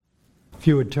If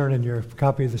you would turn in your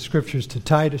copy of the Scriptures to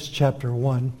Titus chapter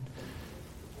 1.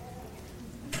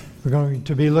 We're going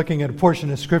to be looking at a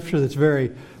portion of Scripture that's very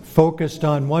focused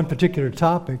on one particular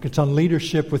topic. It's on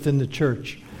leadership within the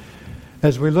church.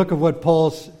 As we look at what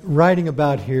Paul's writing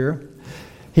about here,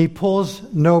 he pulls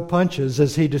no punches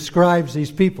as he describes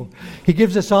these people. He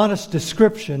gives us honest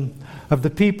description of the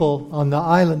people on the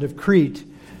island of Crete.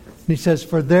 And he says,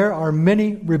 "For there are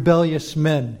many rebellious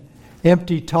men,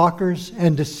 empty talkers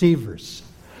and deceivers,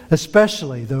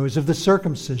 especially those of the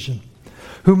circumcision,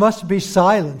 who must be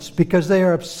silenced because they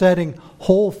are upsetting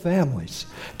whole families,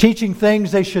 teaching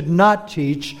things they should not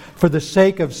teach for the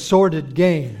sake of sordid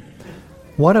gain.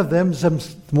 One of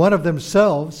themselves,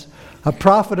 a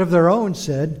prophet of their own,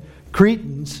 said,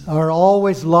 'Cretans are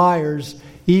always liars,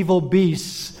 evil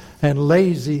beasts, and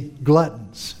lazy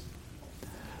gluttons.'"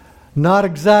 Not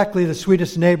exactly the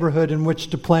sweetest neighborhood in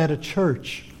which to plant a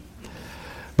church.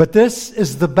 But this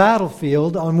is the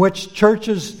battlefield on which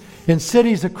churches in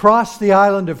cities across the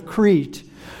island of Crete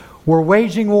were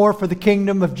waging war for the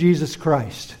kingdom of Jesus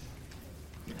Christ.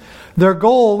 Their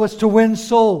goal was to win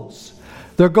souls.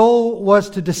 Their goal was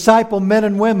to disciple men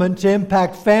and women to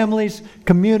impact families,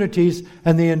 communities,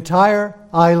 and the entire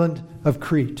island of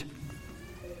Crete.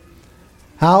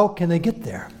 How can they get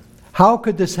there? How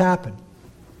could this happen?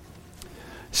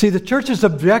 See, the church's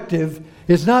objective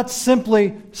is not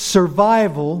simply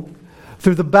survival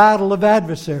through the battle of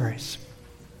adversaries.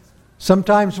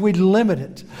 Sometimes we limit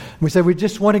it. We say we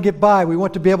just want to get by. We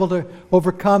want to be able to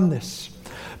overcome this.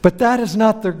 But that is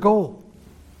not their goal.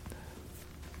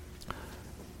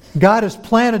 God has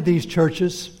planted these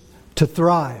churches to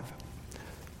thrive.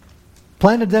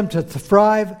 Planted them to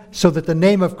thrive so that the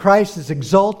name of Christ is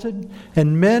exalted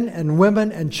and men and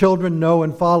women and children know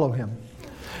and follow Him.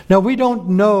 Now, we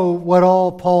don't know what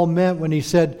all Paul meant when he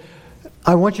said,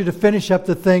 "I want you to finish up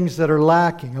the things that are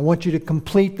lacking. I want you to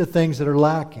complete the things that are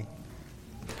lacking."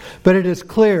 But it is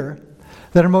clear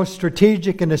that our most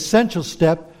strategic and essential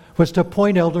step was to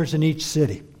appoint elders in each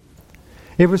city.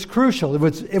 It was crucial.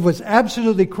 It was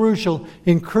absolutely crucial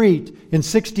in Crete in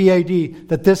 60 AD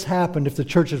that this happened if the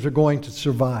churches were going to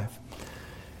survive.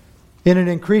 In an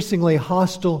increasingly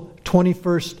hostile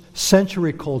 21st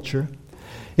century culture,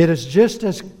 it is just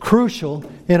as crucial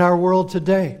in our world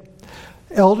today.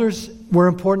 Elders were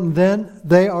important then.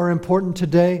 They are important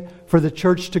today for the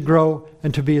church to grow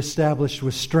and to be established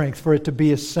with strength, for it to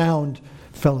be a sound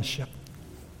fellowship.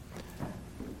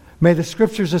 May the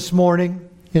Scriptures this morning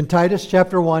in Titus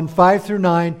chapter 1, 5 through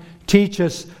 9, teach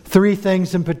us three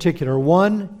things in particular.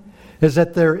 One is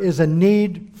that there is a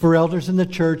need for elders in the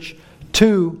church.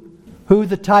 Two, who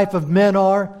the type of men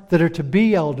are that are to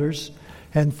be elders.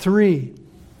 And three,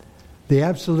 the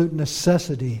absolute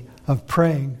necessity of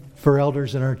praying for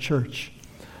elders in our church.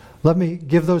 Let me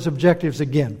give those objectives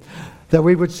again. That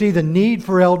we would see the need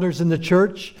for elders in the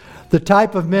church, the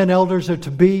type of men elders are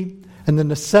to be, and the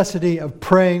necessity of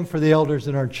praying for the elders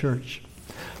in our church.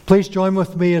 Please join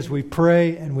with me as we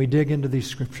pray and we dig into these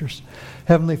Scriptures.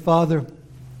 Heavenly Father,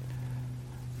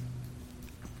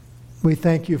 we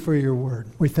thank you for your word.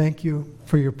 We thank you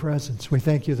for your presence. We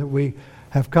thank you that we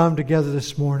have come together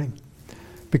this morning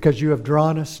because you have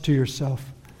drawn us to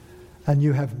yourself and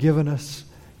you have given us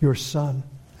your Son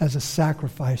as a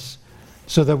sacrifice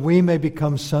so that we may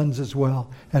become sons as well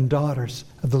and daughters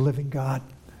of the living God.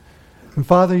 And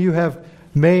Father, you have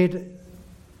made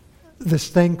this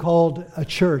thing called a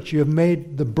church. You have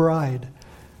made the bride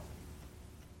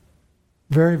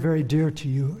very, very dear to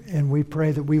you. And we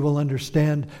pray that we will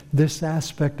understand this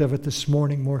aspect of it this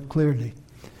morning more clearly.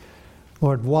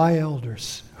 Lord, why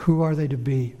elders? Who are they to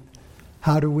be?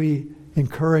 How do we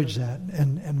encourage that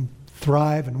and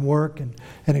thrive and work and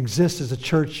exist as a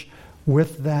church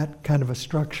with that kind of a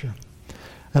structure?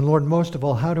 And Lord, most of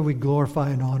all, how do we glorify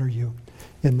and honor you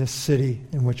in this city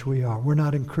in which we are? We're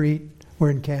not in Crete, we're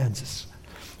in Kansas.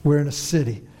 We're in a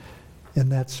city in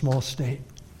that small state.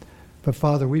 But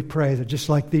Father, we pray that just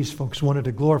like these folks wanted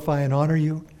to glorify and honor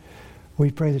you,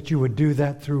 we pray that you would do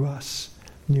that through us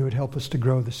and you would help us to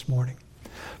grow this morning.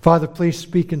 Father, please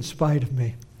speak in spite of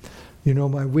me. You know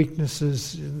my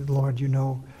weaknesses, Lord, you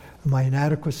know my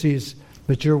inadequacies,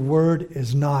 but your word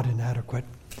is not inadequate.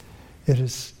 It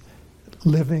is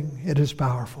living, it is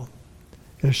powerful.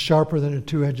 It is sharper than a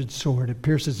two-edged sword. It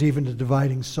pierces even to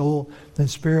dividing soul and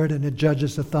spirit, and it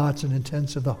judges the thoughts and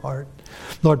intents of the heart.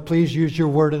 Lord, please use your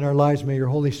word in our lives. May your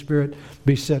Holy Spirit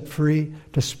be set free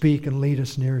to speak and lead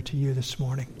us nearer to you this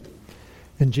morning.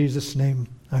 In Jesus' name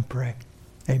I pray.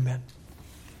 Amen.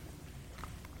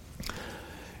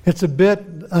 It's a bit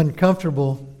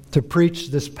uncomfortable to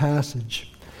preach this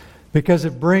passage because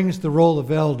it brings the role of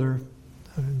elder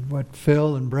what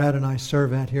Phil and Brad and I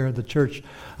serve at here at the church,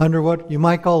 under what you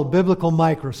might call a biblical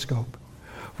microscope.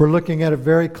 We're looking at it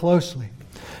very closely.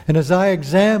 And as I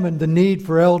examined the need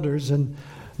for elders and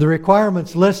the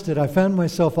requirements listed, I found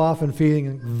myself often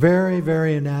feeling very,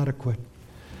 very inadequate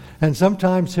and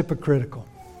sometimes hypocritical.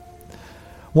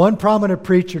 One prominent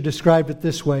preacher described it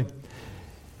this way: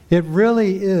 it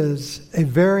really is a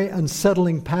very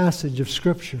unsettling passage of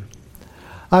Scripture.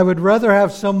 I would rather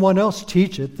have someone else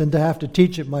teach it than to have to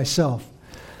teach it myself.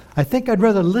 I think I'd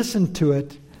rather listen to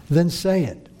it than say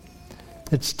it.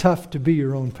 It's tough to be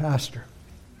your own pastor.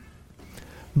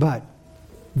 But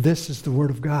this is the Word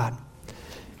of God.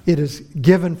 It is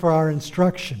given for our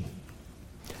instruction.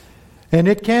 And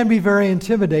it can be very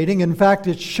intimidating. In fact,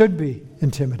 it should be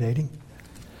intimidating.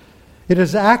 It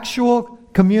is actual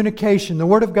communication. The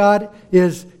Word of God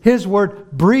is His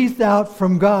Word breathed out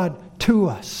from God to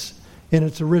us in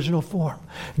its original form.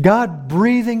 God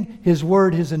breathing His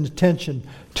Word, His intention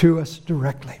to us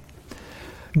directly.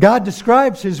 God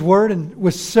describes His Word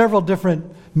with several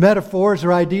different metaphors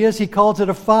or ideas. He calls it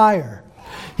a fire.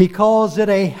 He calls it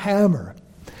a hammer.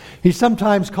 He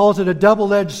sometimes calls it a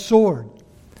double-edged sword.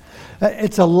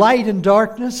 It's a light in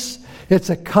darkness. It's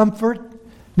a comfort. And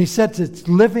He says it's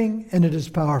living and it is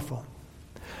powerful.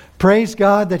 Praise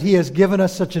God that He has given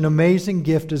us such an amazing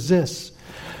gift as this.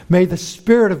 May the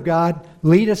Spirit of God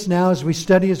lead us now as we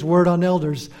study His Word on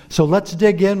elders. So let's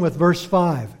dig in with verse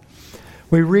 5.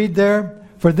 We read there,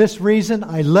 "For this reason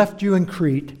I left you in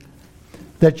Crete,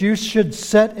 that you should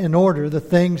set in order the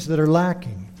things that are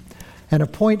lacking, and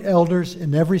appoint elders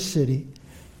in every city,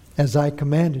 as I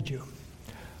commanded you."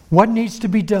 What needs to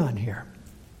be done here?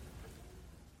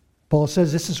 Paul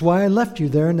says, this is why I left you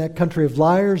there in that country of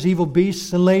liars, evil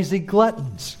beasts, and lazy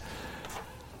gluttons.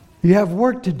 You have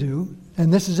work to do,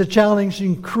 and this is a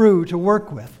challenging crew to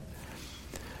work with.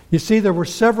 You see, there were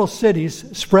several cities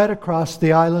spread across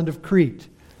the island of Crete.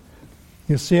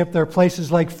 You'll see up there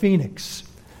places like Phoenix,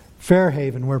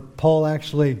 Fairhaven, where Paul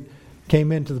actually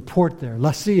came into the port there,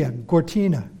 Lasea,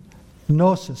 Gortina,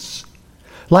 Knossos.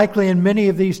 Likely in many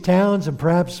of these towns, and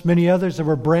perhaps many others, there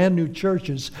were brand new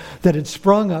churches that had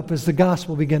sprung up as the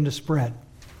gospel began to spread.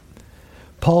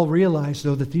 Paul realized,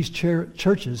 though, that these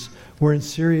churches were in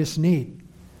serious need.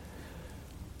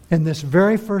 In this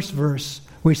very first verse,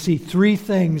 we see three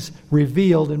things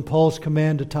revealed in Paul's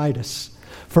command to Titus.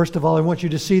 First of all, I want you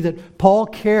to see that Paul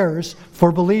cares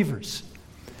for believers.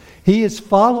 He is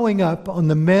following up on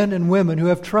the men and women who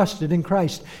have trusted in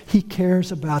Christ. He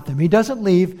cares about them. He doesn't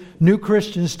leave new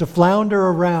Christians to flounder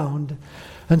around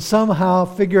and somehow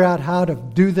figure out how to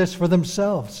do this for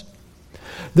themselves.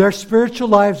 Their spiritual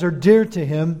lives are dear to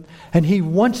him, and he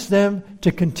wants them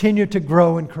to continue to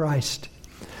grow in Christ.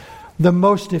 The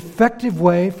most effective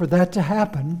way for that to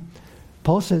happen,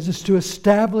 Paul says, is to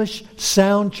establish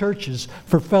sound churches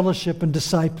for fellowship and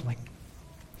discipling.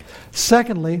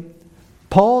 Secondly,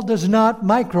 Paul does not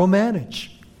micromanage.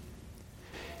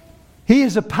 He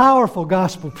is a powerful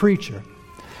gospel preacher,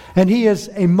 and he is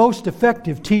a most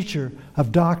effective teacher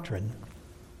of doctrine.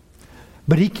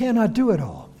 But he cannot do it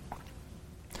all.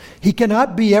 He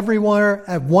cannot be everywhere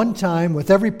at one time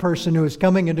with every person who is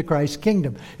coming into Christ's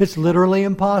kingdom. It's literally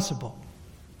impossible.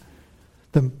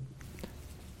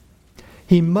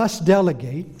 He must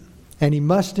delegate, and he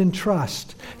must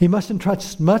entrust. He must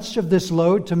entrust much of this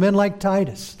load to men like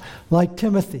Titus, like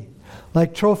Timothy,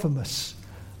 like Trophimus,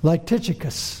 like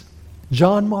Tychicus,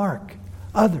 John Mark,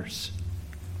 others.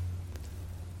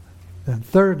 And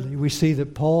thirdly, we see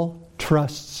that Paul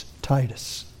trusts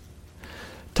Titus.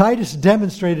 Titus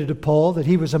demonstrated to Paul that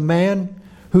he was a man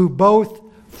who both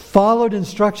followed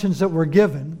instructions that were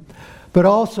given, but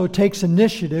also takes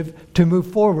initiative to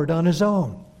move forward on his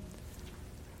own.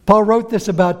 Paul wrote this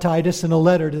about Titus in a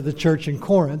letter to the church in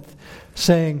Corinth,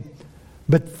 saying,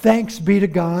 "But thanks be to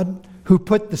God who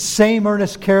put the same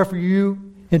earnest care for you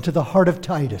into the heart of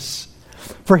Titus.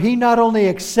 For he not only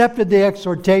accepted the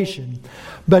exhortation,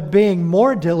 but being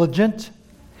more diligent,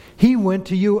 he went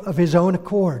to you of his own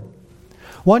accord."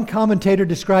 One commentator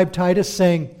described Titus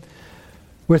saying,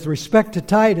 with respect to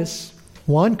Titus,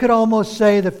 one could almost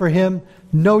say that for him,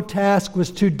 no task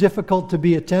was too difficult to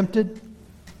be attempted,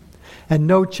 and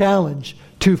no challenge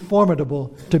too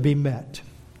formidable to be met.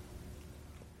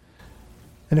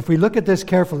 And if we look at this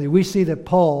carefully, we see that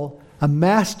Paul, a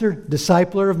master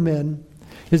discipler of men,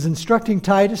 is instructing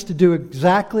Titus to do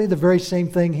exactly the very same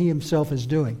thing he himself is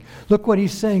doing. Look what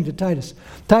he's saying to Titus.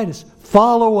 Titus,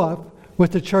 follow up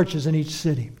with the churches in each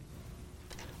city.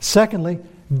 Secondly,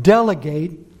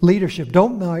 delegate leadership.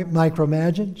 Don't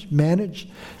micromanage.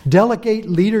 Delegate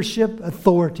leadership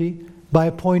authority by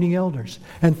appointing elders.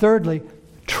 And thirdly,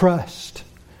 trust.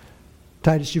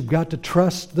 Titus, you've got to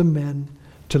trust the men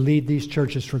to lead these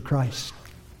churches for Christ.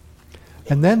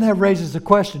 And then that raises the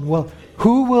question, well,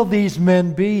 who will these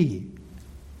men be?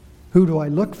 Who do I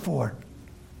look for?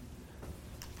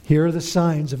 Here are the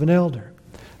signs of an elder.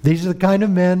 These are the kind of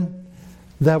men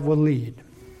that will lead.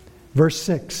 Verse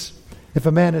 6, if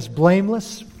a man is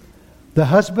blameless, the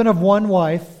husband of one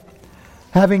wife,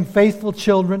 having faithful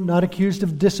children, not accused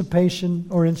of dissipation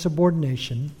or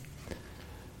insubordination.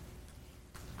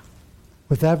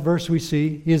 With that verse we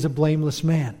see he is a blameless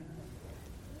man.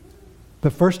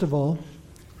 But first of all,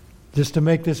 just to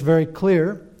make this very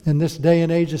clear, in this day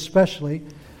and age especially,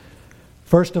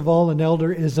 first of all, an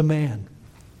elder is a man.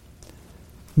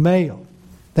 Male.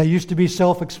 That used to be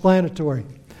self-explanatory.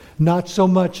 Not so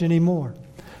much anymore.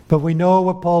 But we know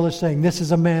what Paul is saying. This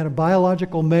is a man, a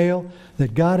biological male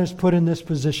that God has put in this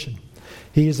position.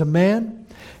 He is a man,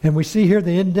 and we see here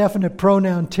the indefinite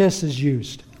pronoun tis is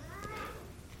used.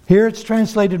 Here it's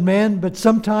translated man, but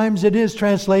sometimes it is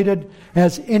translated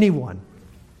as anyone.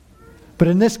 But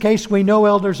in this case, we know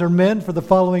elders are men for the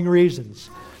following reasons.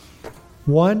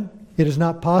 One, it is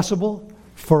not possible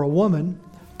for a woman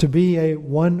to be a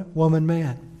one-woman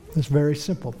man. It's very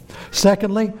simple.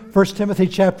 Secondly, 1 Timothy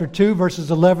chapter 2,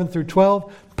 verses 11 through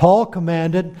 12, Paul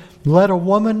commanded, let a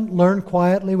woman learn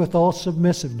quietly with all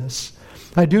submissiveness.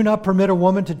 I do not permit a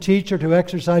woman to teach or to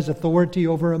exercise authority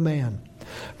over a man.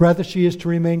 Rather, she is to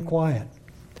remain quiet.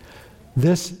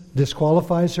 This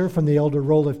disqualifies her from the elder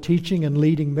role of teaching and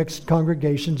leading mixed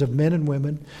congregations of men and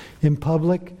women in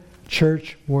public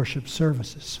church worship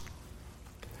services.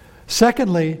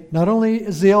 Secondly, not only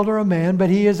is the elder a man, but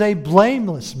he is a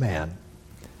blameless man.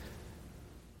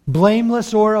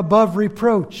 Blameless or above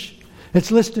reproach.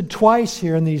 It's listed twice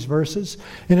here in these verses,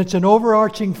 and it's an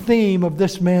overarching theme of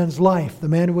this man's life, the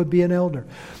man who would be an elder.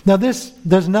 Now, this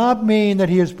does not mean that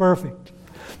he is perfect.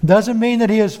 Doesn't mean that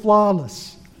he is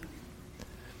flawless.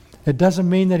 It doesn't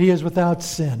mean that he is without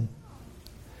sin.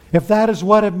 If that is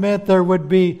what it meant, there would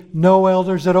be no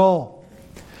elders at all.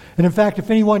 And in fact, if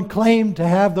anyone claimed to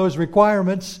have those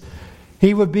requirements,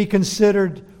 he would be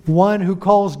considered one who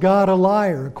calls God a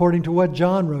liar, according to what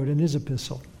John wrote in his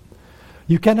epistle.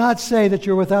 You cannot say that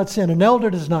you're without sin. An elder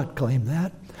does not claim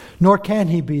that, nor can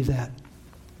he be that.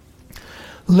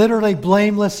 Literally,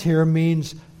 blameless here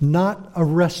means not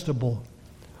arrestable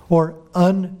or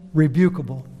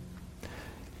unrebukable.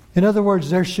 In other words,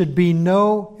 there should be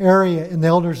no area in the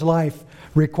elder's life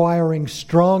requiring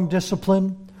strong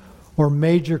discipline or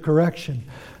major correction.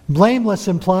 Blameless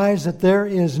implies that there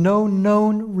is no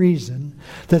known reason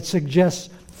that suggests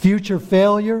future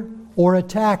failure or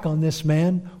attack on this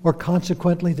man, or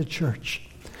consequently the church.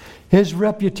 His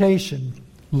reputation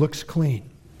looks clean.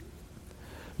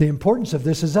 The importance of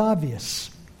this is obvious.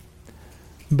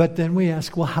 But then we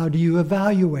ask, well, how do you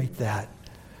evaluate that?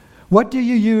 What do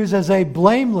you use as a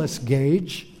blameless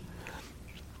gauge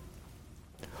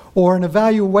or an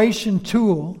evaluation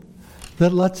tool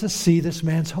that lets us see this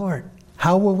man's heart?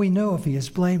 How will we know if he is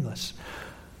blameless?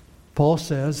 Paul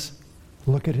says,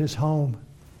 look at his home.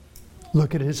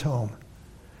 Look at his home.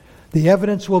 The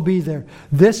evidence will be there.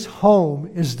 This home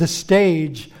is the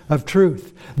stage of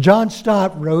truth. John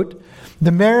Stott wrote,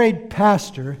 the married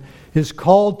pastor is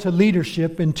called to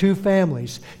leadership in two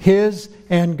families, his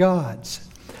and God's.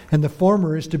 And the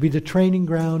former is to be the training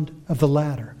ground of the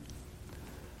latter.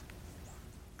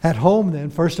 At home, then,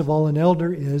 first of all, an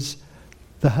elder is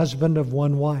the husband of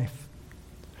one wife.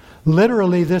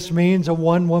 Literally, this means a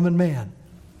one-woman man.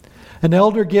 An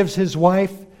elder gives his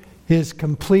wife his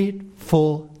complete,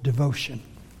 full devotion.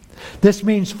 This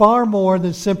means far more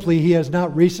than simply he has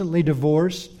not recently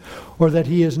divorced or that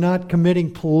he is not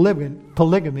committing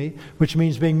polygamy, which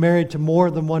means being married to more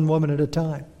than one woman at a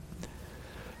time.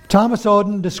 Thomas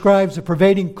Oden describes the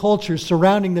pervading culture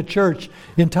surrounding the church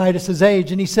in Titus's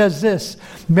age, and he says this: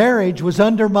 marriage was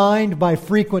undermined by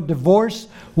frequent divorce,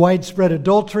 widespread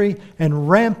adultery, and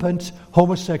rampant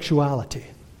homosexuality.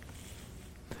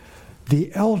 The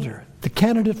elder, the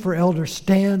candidate for elder,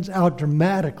 stands out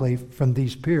dramatically from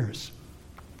these peers.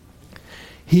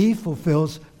 He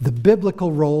fulfills the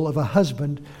biblical role of a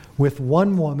husband with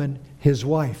one woman, his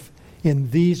wife, in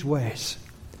these ways.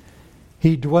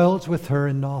 He dwells with her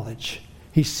in knowledge.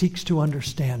 He seeks to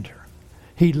understand her.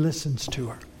 He listens to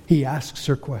her. He asks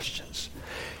her questions.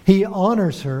 He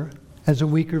honors her as a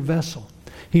weaker vessel.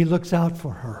 He looks out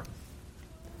for her.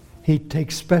 He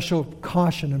takes special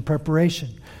caution and preparation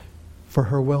for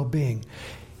her well-being.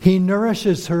 He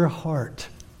nourishes her heart.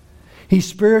 He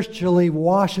spiritually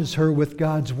washes her with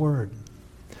God's word.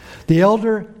 The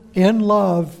elder, in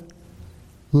love,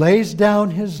 lays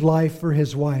down his life for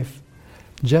his wife,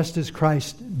 just as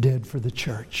Christ did for the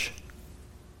church.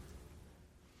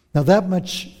 Now that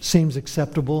much seems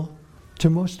acceptable to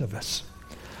most of us.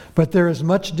 But there is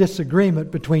much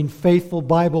disagreement between faithful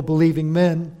Bible-believing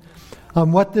men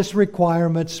on what this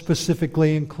requirement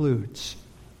specifically includes.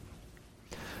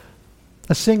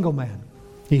 A single man,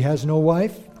 he has no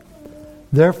wife,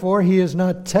 therefore he is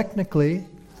not technically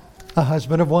a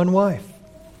husband of one wife.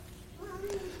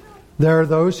 There are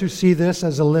those who see this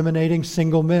as eliminating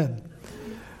single men.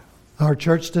 Our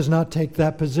church does not take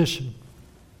that position.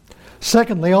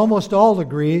 Secondly, almost all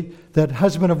agree that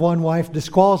husband of one wife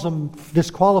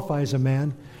disqualifies a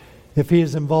man if he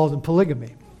is involved in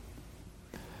polygamy.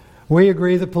 We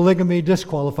agree that polygamy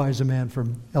disqualifies a man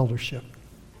from eldership.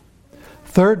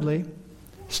 Thirdly,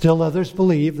 still others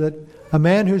believe that a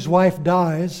man whose wife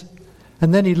dies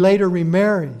and then he later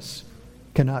remarries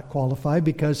cannot qualify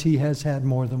because he has had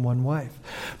more than one wife.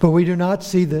 But we do not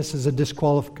see this as a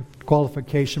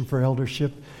disqualification for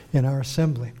eldership in our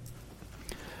assembly.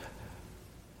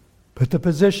 But the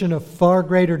position of far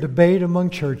greater debate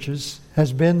among churches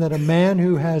has been that a man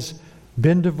who has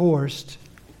been divorced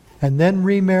and then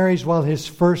remarries while his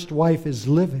first wife is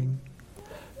living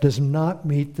does not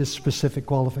meet this specific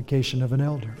qualification of an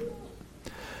elder.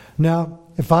 Now,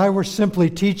 if I were simply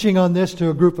teaching on this to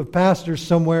a group of pastors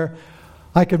somewhere,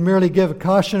 I could merely give a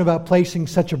caution about placing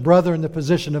such a brother in the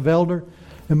position of elder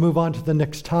and move on to the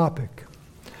next topic.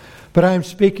 But I am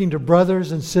speaking to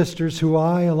brothers and sisters who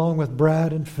I, along with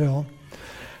Brad and Phil,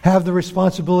 have the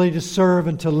responsibility to serve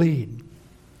and to lead.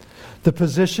 The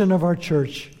position of our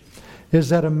church is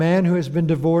that a man who has been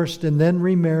divorced and then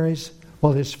remarries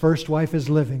while his first wife is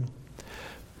living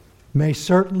may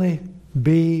certainly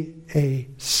be a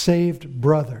saved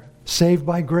brother, saved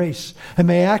by grace, and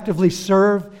may actively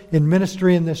serve in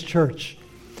ministry in this church.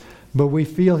 But we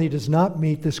feel he does not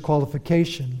meet this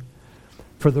qualification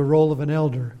for the role of an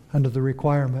elder under the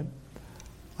requirement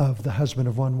of the husband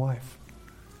of one wife.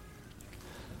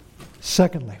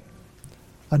 Secondly,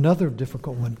 another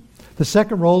difficult one. The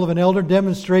second role of an elder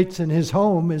demonstrates in his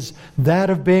home is that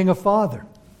of being a father.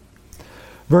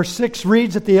 Verse 6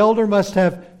 reads that the elder must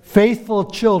have faithful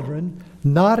children,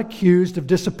 not accused of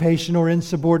dissipation or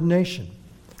insubordination.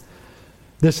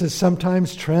 This is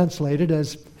sometimes translated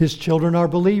as his children are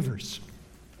believers,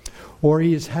 or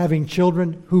he is having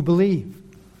children who believe.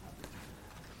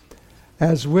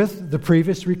 As with the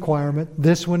previous requirement,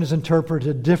 this one is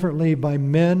interpreted differently by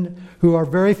men who are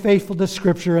very faithful to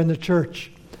Scripture and the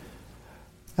church.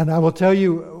 And I will tell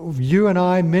you, you and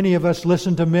I, many of us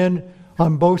listen to men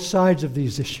on both sides of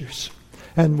these issues.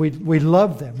 And we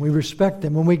love them, we respect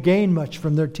them, and we gain much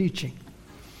from their teaching.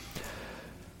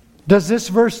 Does this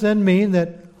verse then mean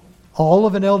that all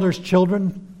of an elder's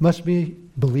children must be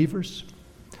believers?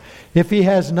 If he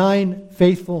has 9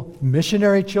 faithful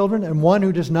missionary children and one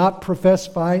who does not profess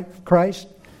by Christ,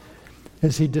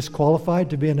 is he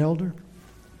disqualified to be an elder?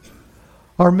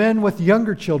 Are men with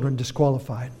younger children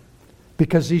disqualified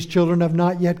because these children have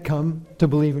not yet come to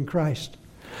believe in Christ?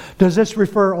 Does this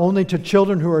refer only to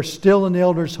children who are still in the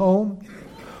elder's home?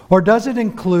 Or does it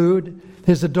include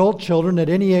his adult children at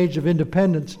any age of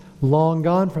independence long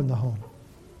gone from the home?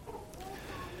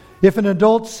 If an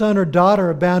adult son or daughter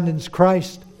abandons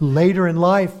Christ later in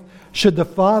life, should the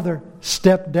father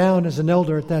step down as an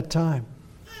elder at that time?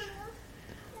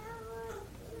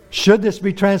 Should this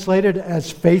be translated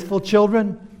as faithful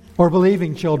children or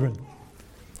believing children?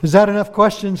 Is that enough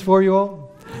questions for you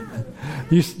all?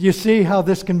 You see how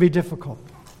this can be difficult.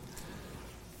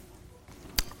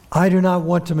 I do not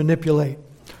want to manipulate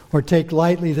or take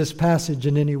lightly this passage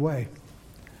in any way.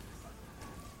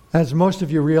 As most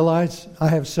of you realize, I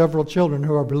have several children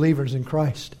who are believers in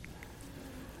Christ.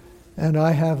 And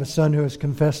I have a son who has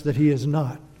confessed that he is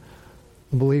not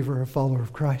a believer or follower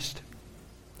of Christ.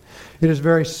 It is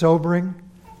very sobering,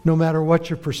 no matter what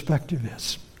your perspective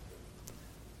is.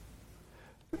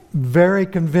 Very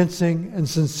convincing and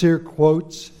sincere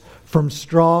quotes from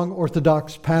strong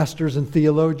Orthodox pastors and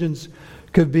theologians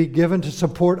could be given to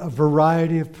support a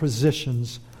variety of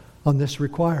positions on this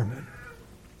requirement.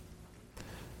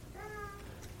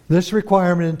 This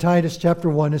requirement in Titus chapter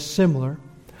 1 is similar,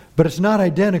 but it's not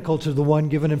identical to the one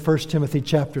given in 1 Timothy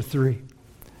chapter 3.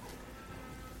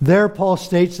 There Paul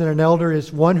states that an elder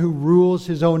is one who rules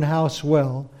his own house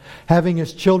well, having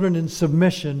his children in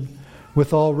submission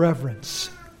with all reverence.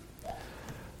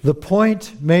 The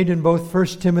point made in both 1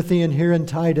 Timothy and here in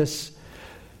Titus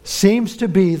seems to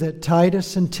be that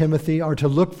Titus and Timothy are to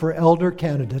look for elder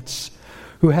candidates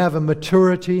who have a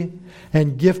maturity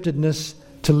and giftedness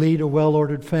to lead a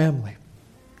well-ordered family.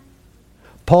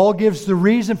 Paul gives the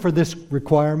reason for this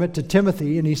requirement to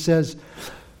Timothy, and he says,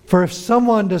 "For if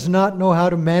someone does not know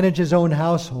how to manage his own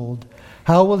household,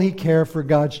 how will he care for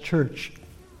God's church?"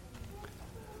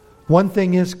 One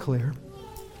thing is clear.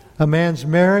 A man's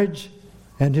marriage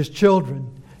and his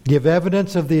children give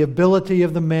evidence of the ability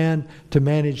of the man to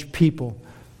manage people,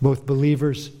 both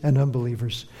believers and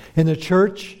unbelievers. In the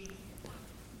church,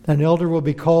 an elder will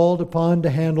be called upon to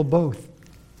handle both.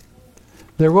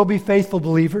 There will be faithful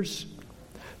believers,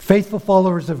 faithful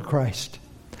followers of Christ,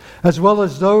 as well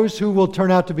as those who will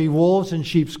turn out to be wolves in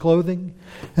sheep's clothing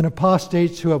and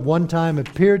apostates who at one time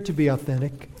appeared to be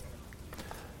authentic.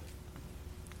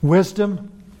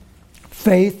 Wisdom,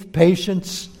 faith,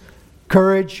 patience,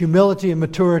 courage, humility, and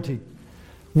maturity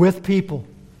with people.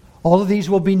 All of these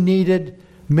will be needed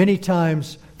many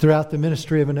times throughout the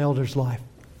ministry of an elder's life.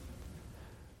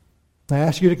 I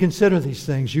ask you to consider these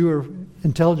things. You are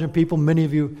intelligent people. Many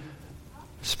of you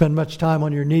spend much time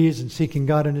on your knees and seeking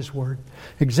God in His Word.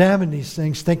 Examine these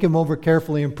things. Think them over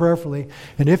carefully and prayerfully.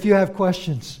 And if you have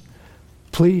questions,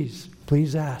 please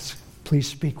ask. Please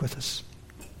speak with us.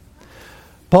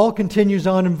 Paul continues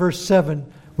on in verse 7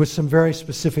 with some very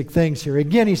specific things here.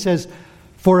 Again, he says,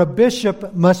 "For a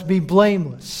bishop must be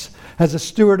blameless as a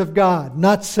steward of God,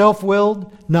 not self-willed,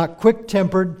 not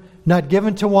quick-tempered, not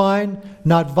given to wine,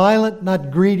 not violent, not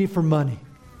greedy for money."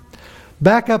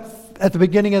 Back up at the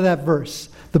beginning of that verse.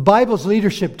 The Bible's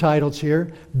leadership titles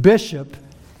here, bishop,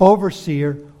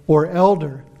 overseer, or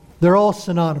elder, they're all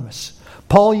synonymous.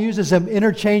 Paul uses them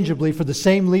interchangeably for the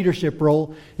same leadership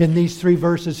role in these three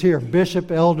verses here, bishop,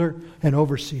 elder, and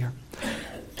overseer.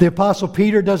 The Apostle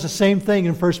Peter does the same thing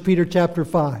in 1 Peter chapter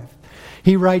 5.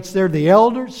 He writes there, "The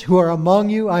elders who are among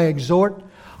you I exhort,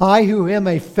 I who am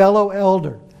a fellow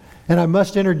elder." And I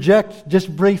must interject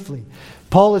just briefly.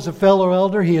 Paul is a fellow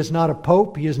elder. He is not a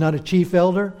pope. He is not a chief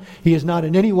elder. He is not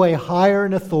in any way higher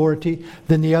in authority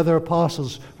than the other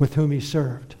apostles with whom he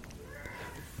served.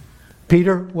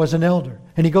 Peter was an elder.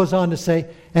 And he goes on to say,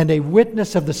 "And a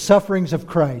witness of the sufferings of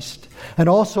Christ, and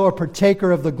also a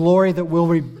partaker of the glory that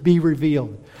will be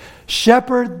revealed.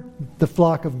 Shepherd the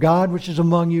flock of God which is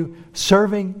among you,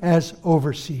 serving as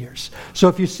overseers." So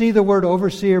if you see the word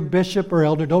overseer, bishop, or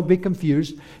elder, don't be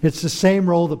confused. It's the same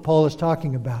role that Paul is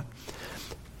talking about.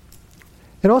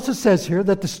 It also says here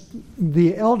that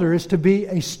the elder is to be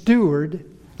a steward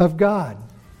of God.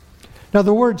 Now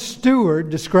the word steward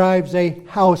describes a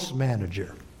house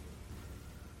manager.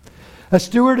 A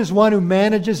steward is one who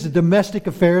manages the domestic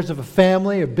affairs of a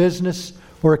family, a business,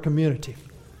 or a community.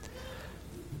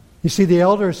 You see, the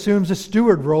elder assumes a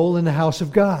steward role in the house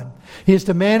of God. He is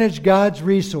to manage God's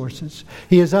resources.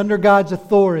 He is under God's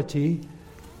authority,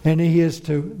 and he is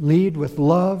to lead with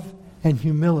love and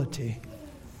humility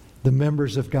the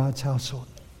members of God's household.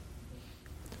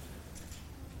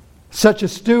 Such a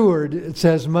steward, it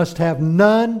says, must have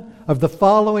none of the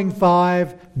following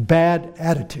 5 bad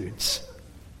attitudes.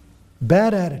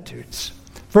 Bad attitudes.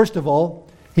 First of all,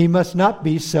 he must not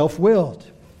be self-willed.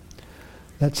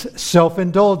 That's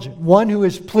self-indulgent. One who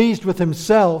is pleased with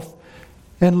himself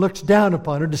and looks down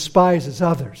upon or despises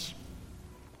others.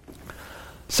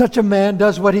 Such a man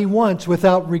does what he wants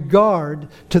without regard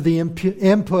to the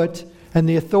input and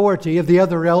the authority of the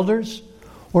other elders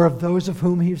or of those of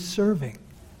whom he is serving.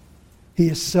 He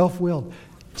is self-willed.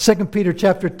 2 Peter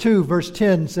chapter 2 verse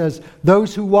 10 says,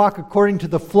 "Those who walk according to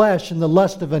the flesh in the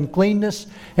lust of uncleanness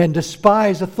and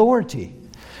despise authority,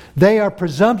 they are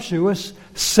presumptuous,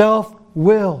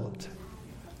 self-willed."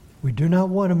 We do not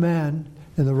want a man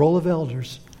in the role of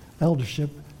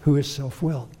eldership, who is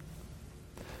self-willed.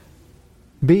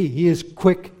 B, he is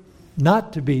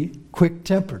not to be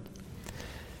quick-tempered.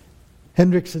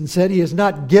 Hendrickson said he is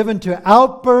not given to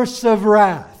outbursts of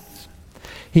wrath.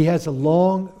 He has a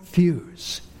long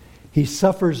fuse. He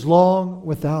suffers long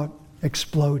without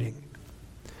exploding.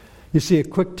 You see, a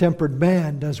quick-tempered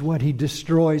man does what? He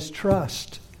destroys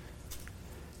trust.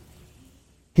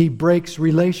 He breaks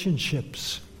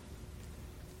relationships.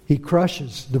 He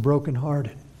crushes the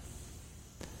brokenhearted.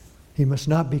 He must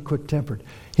not be quick-tempered.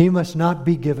 He must not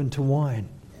be given to wine.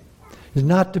 He is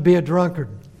not to be a drunkard.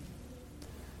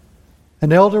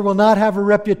 An elder will not have a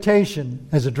reputation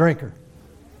as a drinker.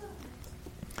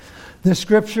 The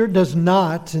Scripture does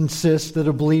not insist that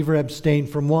a believer abstain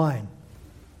from wine.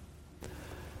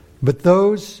 But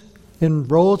those in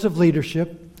roles of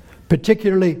leadership,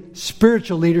 particularly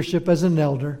spiritual leadership as an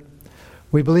elder,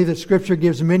 we believe that Scripture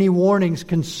gives many warnings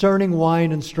concerning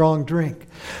wine and strong drink.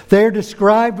 They are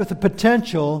described with the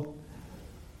potential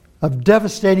of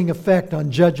devastating effect on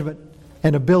judgment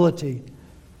and ability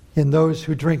in those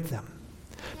who drink them.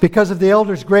 Because of the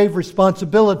elder's grave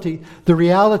responsibility, the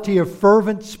reality of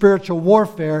fervent spiritual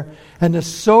warfare, and the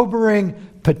sobering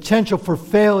potential for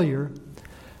failure,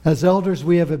 as elders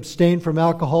we have abstained from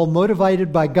alcohol,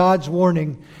 motivated by God's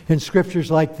warning in Scriptures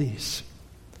like these.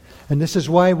 And this is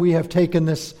why we have taken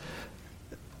this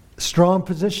strong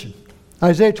position.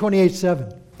 Isaiah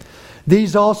 28:7.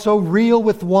 These also reel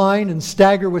with wine and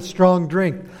stagger with strong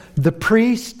drink. The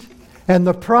priest and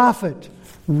the prophet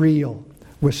reel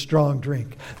with strong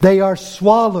drink. They are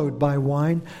swallowed by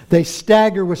wine. They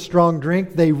stagger with strong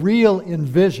drink. They reel in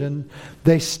vision.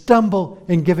 They stumble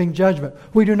in giving judgment.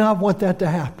 We do not want that to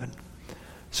happen.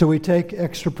 So we take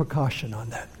extra precaution on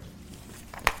that.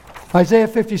 Isaiah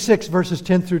 56 verses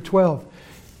 10 through 12.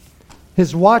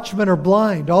 His watchmen are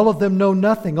blind. All of them know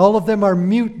nothing. All of them are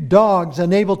mute dogs,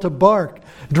 unable to bark.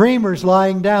 Dreamers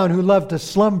lying down who love to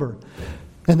slumber.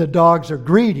 And the dogs are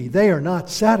greedy. They are not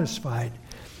satisfied.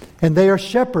 And they are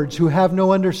shepherds who have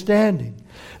no understanding.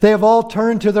 They have all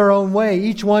turned to their own way,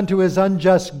 each one to his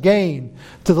unjust gain,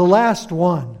 to the last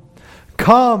one.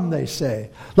 Come, they say,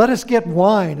 let us get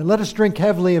wine and let us drink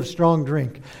heavily of strong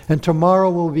drink. And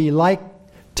tomorrow will be like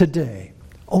today,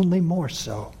 only more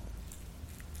so.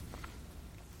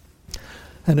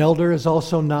 An elder is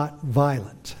also not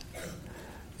violent.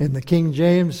 In the King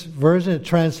James Version, it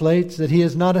translates that he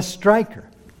is not a striker.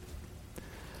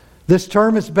 This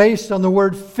term is based on the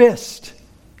word fist.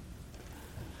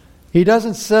 He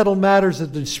doesn't settle matters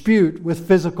of dispute with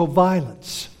physical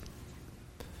violence.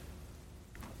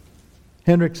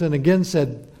 Hendrickson again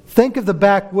said, think of the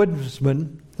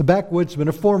backwoodsman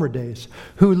of former days,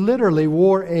 who literally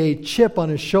wore a chip on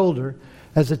his shoulder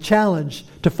as a challenge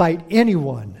to fight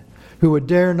anyone who would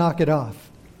dare knock it off.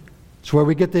 It's where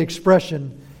we get the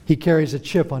expression, he carries a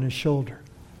chip on his shoulder.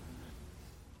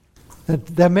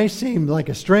 That may seem like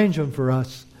a strange one for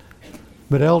us,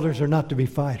 but elders are not to be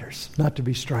fighters, not to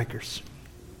be strikers.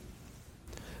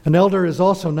 An elder is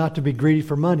also not to be greedy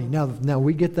for money. Now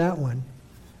we get that one.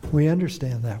 We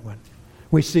understand that one.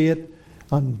 We see it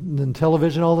on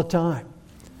television all the time.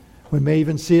 We may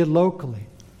even see it locally.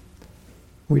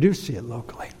 We do see it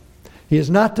locally. He is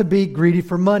not to be greedy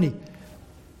for money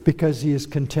because he is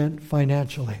content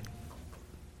financially.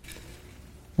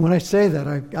 When I say that,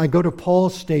 I go to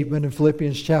Paul's statement in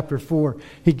Philippians chapter 4.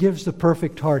 He gives the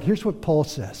perfect heart. Here's what Paul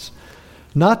says.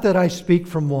 Not that I speak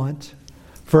from want,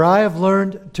 for I have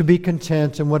learned to be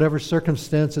content in whatever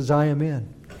circumstances I am in.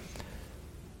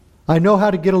 I know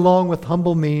how to get along with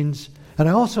humble means, and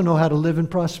I also know how to live in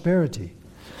prosperity.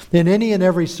 In any and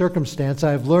every circumstance,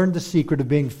 I have learned the secret of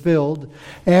being filled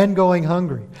and going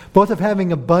hungry, both of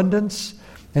having abundance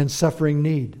and suffering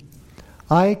need.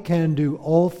 I can do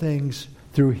all things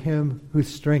through him who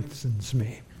strengthens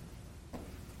me.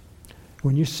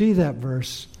 When you see that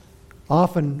verse,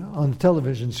 often on the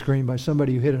television screen by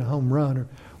somebody who hit a home run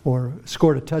or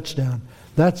scored a touchdown,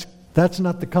 that's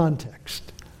not the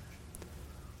context.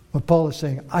 But Paul is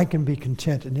saying, I can be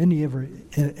content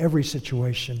in every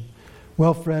situation,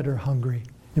 well-fed or hungry,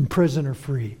 in prison or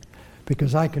free,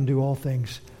 because I can do all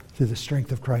things through the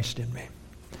strength of Christ in me.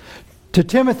 To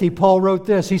Timothy, Paul wrote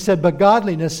this. He said, but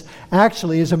godliness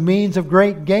actually is a means of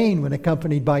great gain when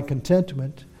accompanied by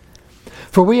contentment.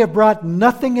 For we have brought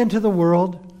nothing into the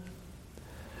world,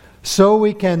 so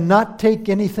we cannot take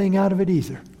anything out of it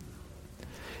either.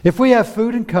 If we have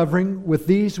food and covering, with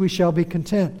these we shall be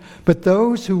content. But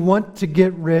those who want to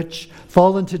get rich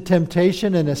fall into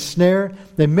temptation and a snare,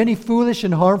 and many foolish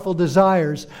and harmful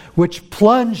desires, which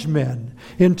plunge men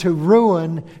into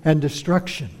ruin and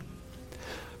destruction.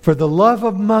 For the love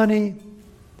of money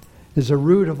is a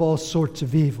root of all sorts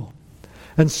of evil.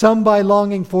 And some by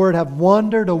longing for it have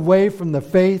wandered away from the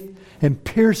faith and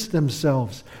pierced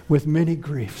themselves with many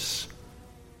griefs.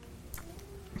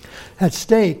 At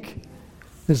stake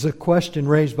is a question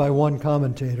raised by one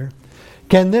commentator.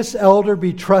 Can this elder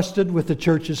be trusted with the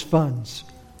church's funds?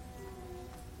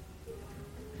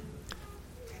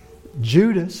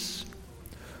 Judas,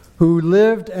 who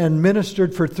lived and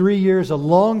ministered for 3 years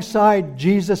alongside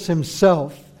Jesus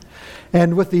himself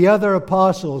and with the other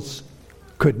apostles,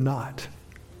 could not.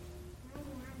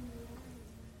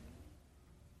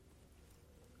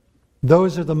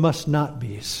 Those are the must not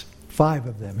be's. 5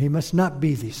 of them. He must not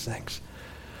be these things.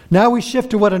 Now we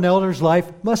shift to what an elder's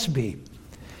life must be.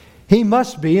 He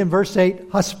must be, in verse 8,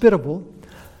 hospitable,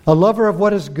 a lover of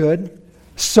what is good,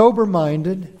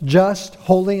 sober-minded, just,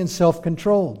 holy, and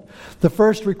self-controlled. The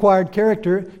first required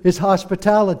character is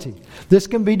hospitality. This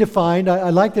can be defined, I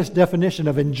like this definition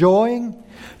of enjoying,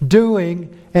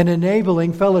 doing, and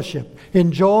enabling fellowship.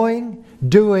 Enjoying,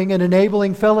 doing, and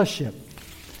enabling fellowship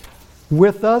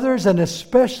with others and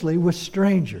especially with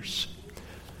strangers.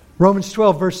 Romans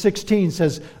 12 verse 16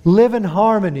 says, live in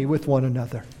harmony with one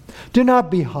another. Do not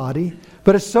be haughty,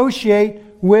 but associate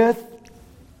with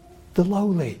the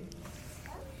lowly.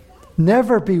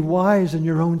 Never be wise in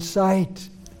your own sight.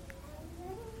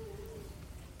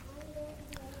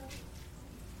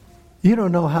 You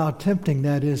don't know how tempting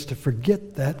that is to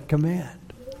forget that command.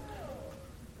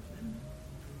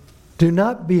 Do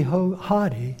not be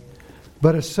haughty,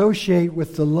 but associate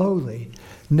with the lowly.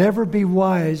 Never be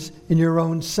wise in your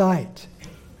own sight.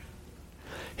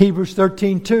 Hebrews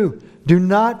 13:2. Do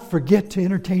not forget to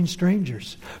entertain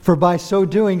strangers, for by so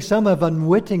doing some have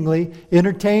unwittingly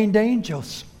entertained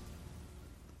angels.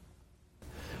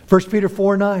 1 Peter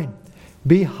 4:9.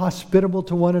 Be hospitable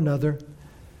to one another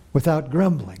without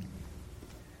grumbling.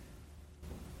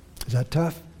 Is that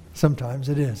tough? Sometimes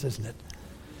it is, isn't it?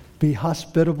 Be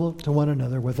hospitable to one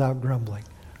another without grumbling.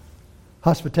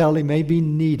 Hospitality may be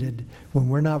needed when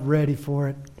we're not ready for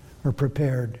it or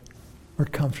prepared or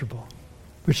comfortable.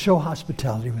 But show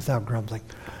hospitality without grumbling.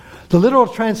 The literal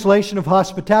translation of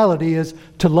hospitality is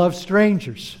to love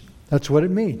strangers. That's what it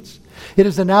means. It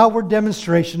is an outward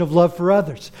demonstration of love for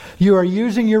others. You are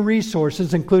using your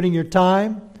resources, including your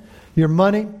time, your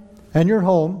money, and your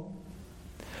home,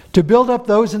 to build up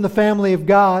those in the family of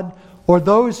God or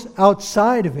those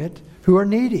outside of it who are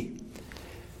needy.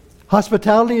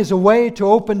 Hospitality is a way to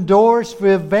open doors for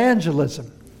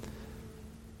evangelism.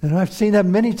 And I've seen that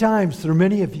many times through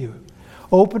many of you.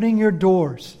 Opening your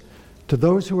doors to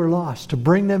those who are lost, to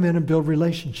bring them in and build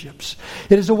relationships.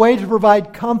 It is a way to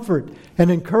provide comfort and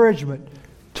encouragement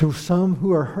to some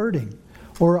who are hurting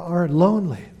or are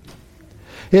lonely.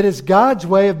 It is God's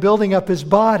way of building up His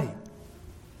body.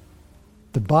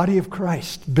 The body of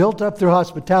Christ, built up through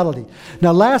hospitality.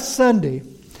 Now, last Sunday,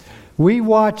 we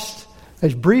watched a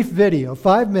brief video,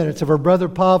 5 minutes, of our brother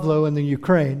Pavlo in the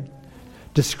Ukraine,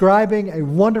 describing a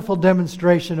wonderful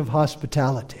demonstration of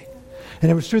hospitality. And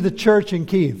it was through the church in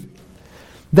Kyiv.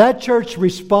 That church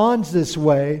responds this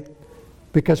way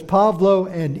because Pavlo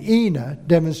and Ina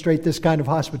demonstrate this kind of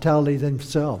hospitality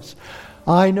themselves.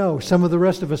 I know, some of the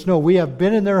rest of us know, we have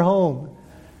been in their home,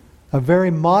 a very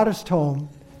modest home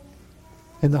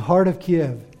in the heart of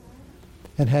Kyiv,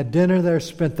 and had dinner there,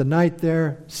 spent the night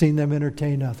there, seen them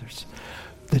entertain others.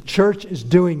 The church is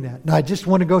doing that. Now, I just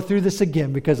want to go through this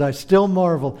again because I still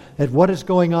marvel at what is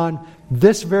going on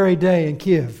this very day in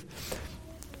Kyiv.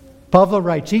 Pavlo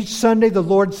writes, each Sunday the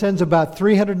Lord sends about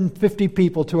 350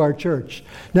 people to our church.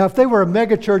 Now, if they were a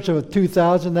mega church of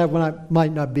 2,000, that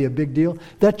might not be a big deal.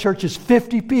 That church is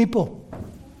 50 people.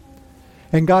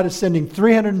 And God is sending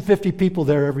 350 people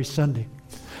there every Sunday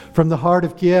from the heart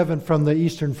of Kiev and from the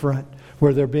Eastern Front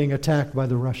where they're being attacked by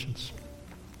the Russians.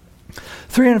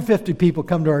 350 people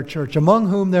come to our church, among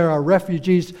whom there are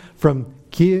refugees from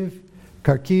Kyiv,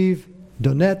 Kharkiv,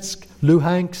 Donetsk,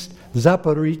 Luhansk,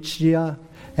 Zaporizhzhia,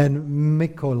 and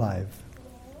Mykolaiv.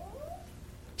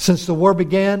 Since the war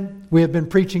began, we have been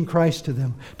preaching Christ to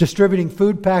them, distributing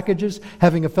food packages,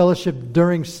 having a fellowship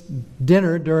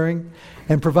dinner during,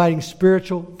 and providing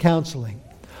spiritual counseling.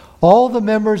 All the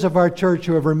members of our church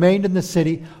who have remained in the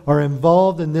city are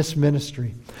involved in this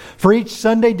ministry. For each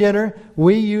Sunday dinner,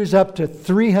 we use up to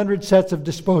 300 sets of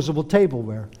disposable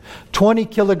tableware, 20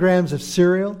 kilograms of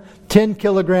cereal, 10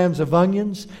 kilograms of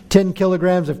onions, 10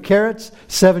 kilograms of carrots,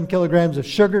 7 kilograms of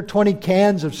sugar, 20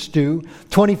 cans of stew,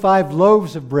 25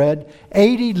 loaves of bread,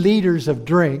 80 liters of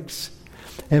drinks,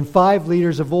 and 5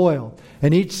 liters of oil.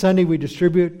 And each Sunday we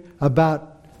distribute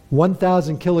about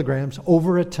 1,000 kilograms,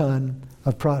 over a ton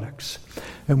of products.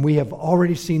 And we have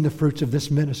already seen the fruits of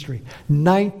this ministry.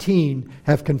 19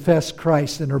 have confessed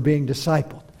Christ and are being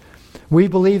discipled. We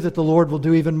believe that the Lord will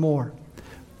do even more.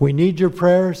 We need your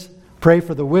prayers. Pray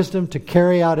for the wisdom to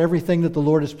carry out everything that the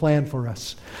Lord has planned for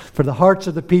us. For the hearts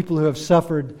of the people who have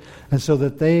suffered, and so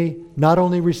that they not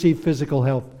only receive physical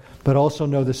help, but also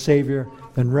know the Savior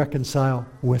and reconcile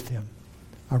with Him.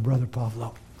 Our brother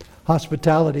Pavlo.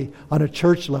 Hospitality on a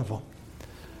church level.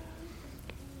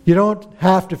 You don't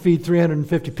have to feed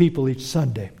 350 people each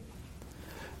Sunday.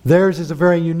 Theirs is a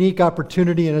very unique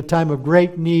opportunity in a time of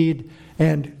great need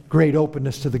and great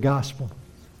openness to the gospel.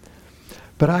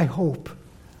 But I hope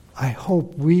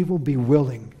we will be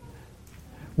willing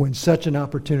when such an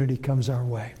opportunity comes our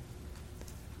way.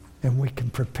 And we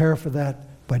can prepare for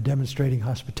that by demonstrating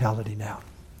hospitality now.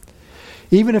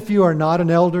 Even if you are not an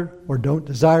elder or don't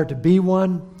desire to be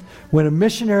one, when a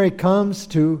missionary comes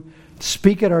to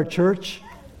speak at our church,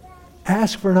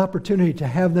 ask for an opportunity to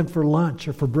have them for lunch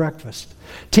or for breakfast.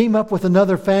 Team up with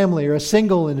another family or a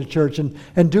single in the church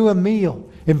and do a meal.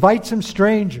 Invite some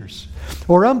strangers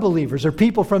or unbelievers or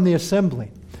people from the assembly.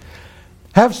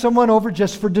 Have someone over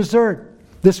just for dessert.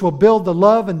 This will build the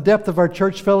love and depth of our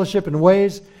church fellowship in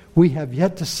ways we have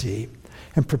yet to see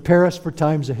and prepare us for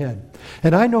times ahead.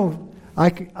 And I know I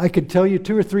could tell you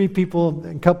 2 or 3 people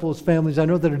and couples, families I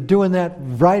know that are doing that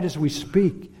right as we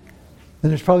speak. And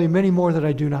there's probably many more that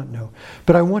I do not know.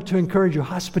 But I want to encourage you,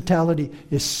 hospitality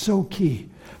is so key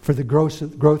for the growth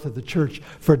of the church,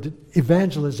 for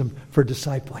evangelism, for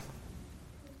discipling.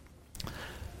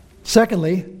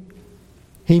 Secondly,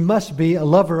 he must be a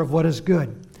lover of what is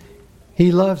good.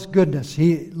 He loves goodness.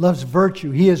 He loves virtue.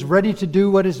 He is ready to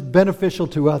do what is beneficial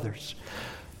to others.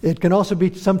 It can also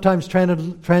be sometimes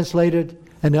translated,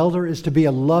 an elder is to be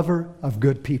a lover of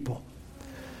good people.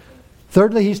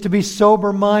 Thirdly, he's to be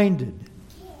sober-minded.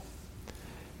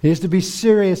 He is to be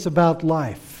serious about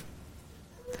life.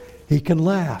 He can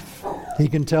laugh. He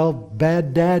can tell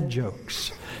bad dad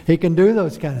jokes. He can do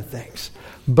those kind of things.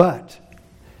 But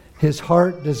his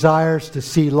heart desires to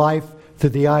see life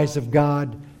through the eyes of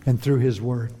God and through His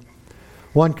Word.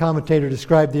 One commentator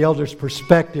described the elder's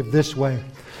perspective this way: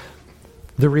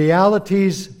 the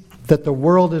realities that the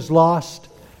world is lost,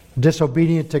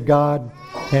 disobedient to God,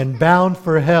 and bound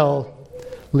for hell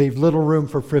leave little room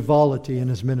for frivolity in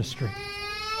his ministry.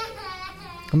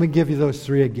 Let me give you those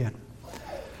three again.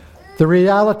 The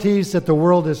realities that the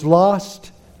world is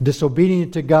lost,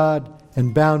 disobedient to God,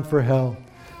 and bound for hell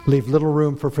leave little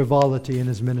room for frivolity in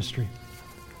his ministry.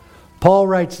 Paul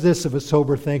writes this of a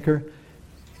sober thinker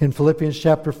in Philippians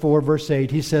chapter 4, verse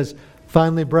 8. He says,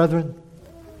 "Finally, brethren,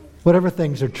 whatever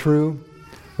things are true,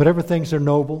 whatever things are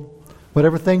noble,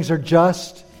 whatever things are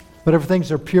just, whatever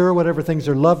things are pure, whatever things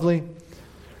are lovely,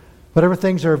 whatever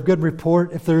things are of good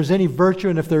report, if there is any virtue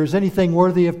and if there is anything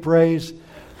worthy of praise,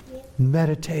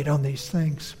 meditate on these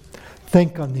things.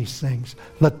 Think on these things.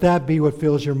 Let that be what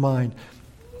fills your mind."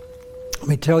 Let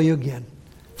me tell you again,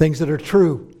 things that are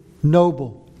true,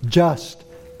 noble, just,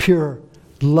 pure,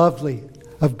 lovely,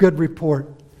 of good report,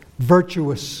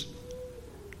 virtuous,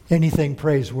 anything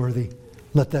praiseworthy,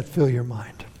 let that fill your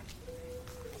mind.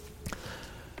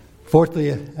 Fourthly,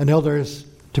 an elder is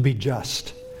to be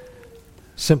just.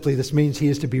 Simply, this means he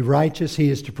is to be righteous. He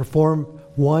is to perform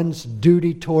one's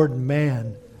duty toward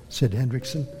man, said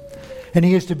Hendrickson. And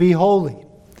he is to be holy,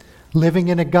 living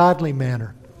in a godly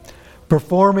manner,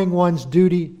 performing one's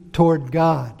duty toward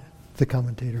God, the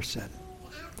commentator said.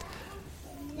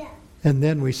 And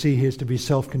then we see he is to be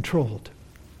self-controlled.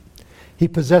 He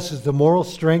possesses the moral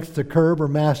strength to curb or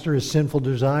master his sinful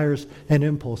desires and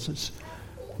impulses.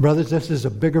 Brothers, this is a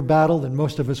bigger battle than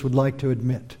most of us would like to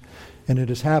admit. And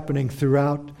it is happening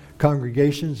throughout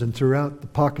congregations and throughout the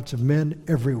pockets of men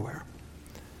everywhere.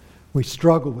 We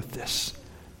struggle with this,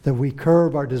 that we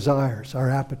curb our desires, our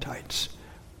appetites.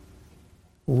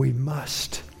 We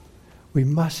must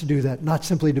do that, not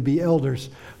simply to be elders,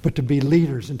 but to be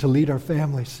leaders and to lead our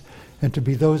families and to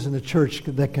be those in the church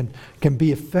that can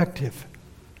be effective,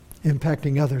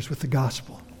 impacting others with the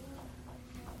gospel.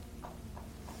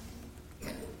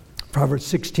 Proverbs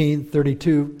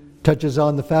 16:32 touches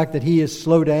on the fact that he is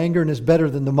slow to anger and is better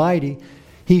than the mighty,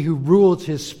 he who rules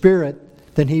his spirit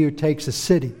than he who takes a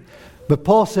city. But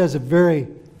Paul says it very,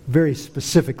 very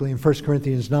specifically in 1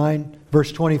 Corinthians 9,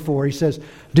 verse 24. He says,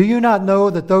 "Do you not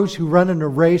know that those who run in a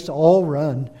race all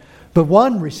run, but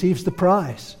one receives the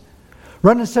prize?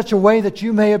 Run in such a way that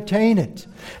you may obtain it.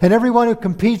 And everyone who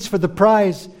competes for the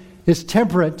prize is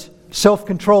temperate,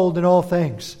 self-controlled in all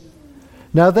things.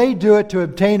 Now they do it to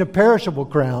obtain a perishable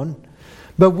crown,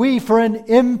 but we for an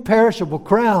imperishable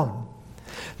crown.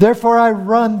 Therefore I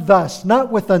run thus,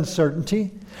 not with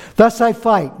uncertainty. Thus I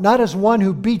fight, not as one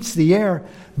who beats the air,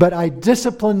 but I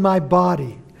discipline my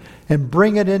body and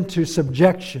bring it into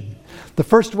subjection." The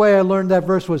first way I learned that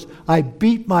verse was, I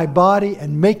beat my body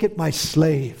and make it my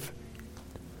slave,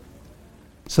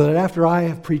 so that after I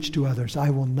have preached to others, I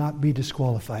will not be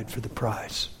disqualified for the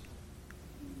prize.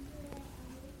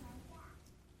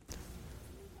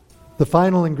 The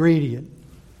final ingredient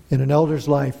in an elder's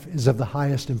life is of the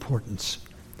highest importance.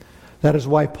 That is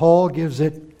why Paul gives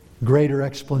it greater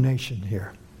explanation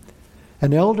here.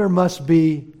 An elder must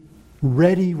be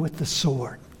ready with the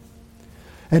sword.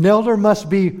 An elder must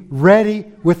be ready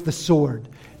with the sword.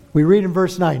 We read in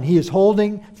verse 9, he is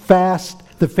holding fast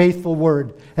the faithful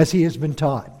word as he has been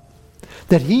taught,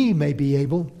 that he may be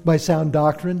able, by sound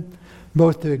doctrine,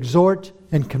 both to exhort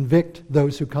and convict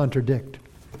those who contradict.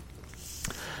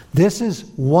 This is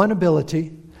one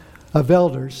ability of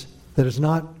elders that is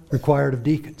not required of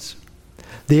deacons.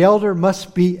 The elder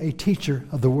must be a teacher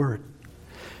of the word.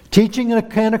 Teaching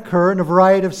can occur in a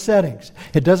variety of settings.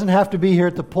 It doesn't have to be here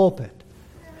at the pulpit.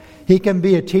 He can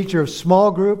be a teacher of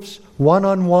small groups,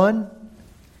 one-on-one,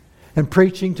 and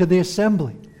preaching to the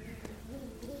assembly.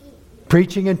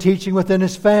 Preaching and teaching within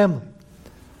his family.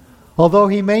 Although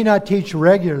he may not teach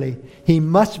regularly, he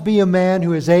must be a man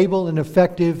who is able and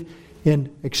effective in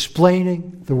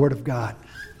explaining the Word of God.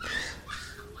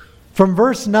 From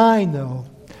verse 9, though,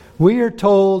 we are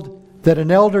told that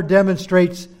an elder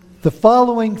demonstrates the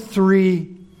following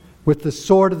three with the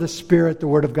sword of the Spirit, the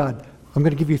Word of God. I'm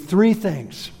going to give you three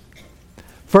things.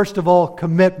 First of all,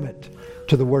 commitment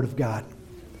to the Word of God.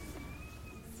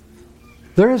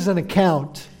 There is an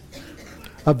account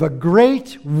of a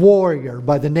great warrior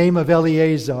by the name of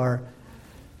Eleazar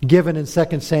given in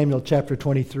 2 Samuel chapter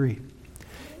 23.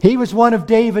 He was one of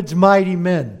David's mighty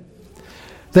men.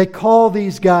 They call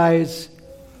these guys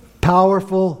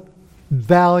powerful,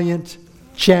 valiant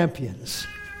champions.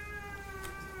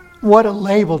 What a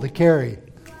label to carry,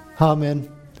 huh,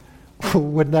 men?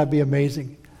 Wouldn't that be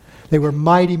amazing? They were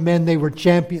mighty men. They were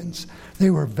champions. They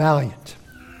were valiant.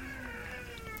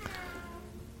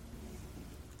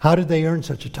 How did they earn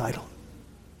such a title?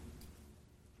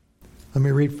 Let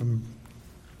me read from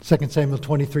 2 Samuel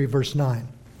 23, verse 9.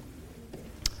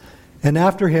 And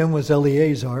after him was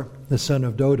Eleazar, the son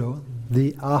of Dodo,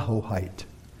 the Ahohite,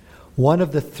 one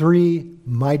of the three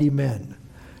mighty men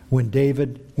when they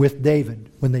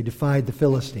defied the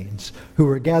Philistines, who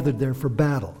were gathered there for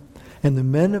battle. And the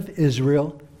men of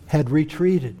Israel had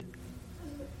retreated.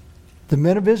 The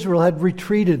men of Israel had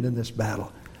retreated in this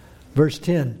battle. Verse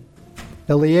 10,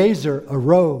 Eleazar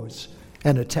arose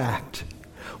and attacked.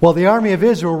 While the army of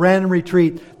Israel ran in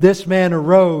retreat, this man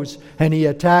arose and he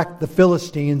attacked the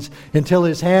Philistines until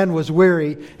his hand was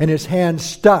weary and his hand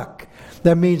stuck.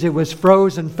 That means it was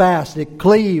frozen fast. It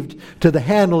cleaved to the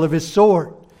handle of his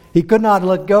sword. He could not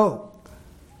let go.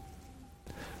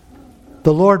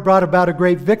 The Lord brought about a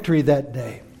great victory that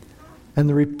day, and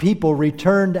the people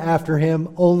returned after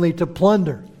him only to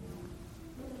plunder.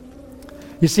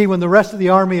 You see, when the rest of the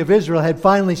army of Israel had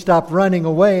finally stopped running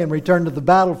away and returned to the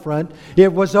battlefront,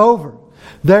 it was over.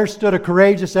 There stood a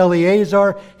courageous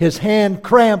Eleazar, his hand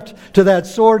cramped to that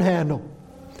sword handle.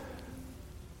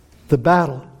 The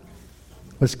battle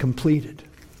was completed.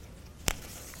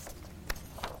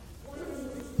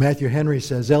 Matthew Henry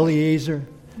says, Eleazar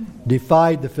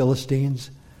defied the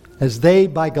Philistines as they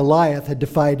by Goliath had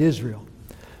defied Israel,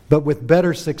 but with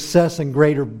better success and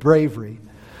greater bravery.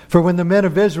 For when the men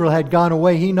of Israel had gone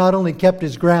away, he not only kept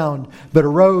his ground, but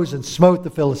arose and smote the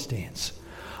Philistines,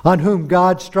 on whom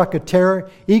God struck a terror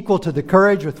equal to the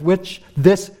courage with which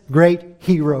this great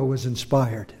hero was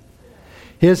inspired.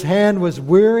 His hand was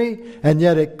weary, and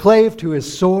yet it clave to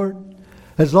his sword.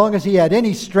 As long as he had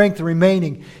any strength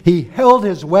remaining, he held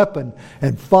his weapon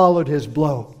and followed his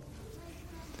blow.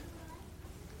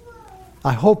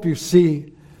 I hope you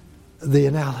see the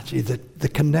analogy, the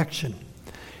connection.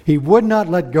 He would not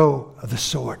let go of the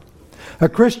sword. A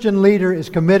Christian leader is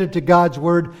committed to God's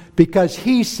Word because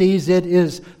he sees it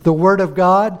is the Word of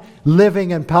God,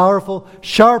 living and powerful,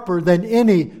 sharper than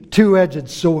any two-edged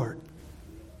sword.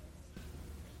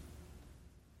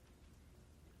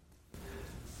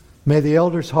 May the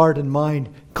elder's heart and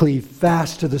mind cleave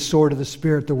fast to the sword of the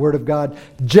Spirit, the Word of God,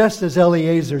 just as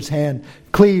Eleazar's hand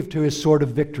cleaved to his sword of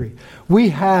victory. We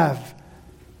have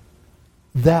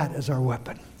that as our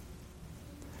weapon.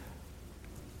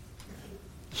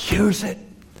 Use it.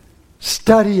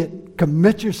 Study it.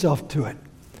 Commit yourself to it.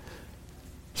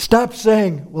 Stop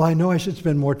saying, well, I know I should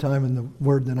spend more time in the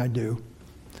Word than I do.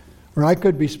 Or I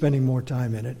could be spending more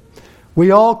time in it.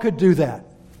 We all could do that.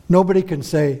 Nobody can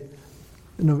say,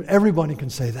 no, everybody can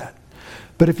say that.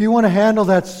 But if you want to handle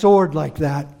that sword like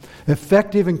that,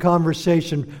 effective in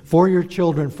conversation for your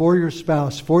children, for your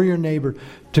spouse, for your neighbor,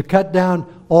 to cut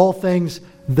down all things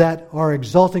that are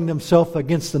exalting themselves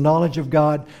against the knowledge of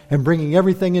God and bringing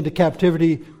everything into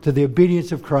captivity to the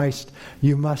obedience of Christ,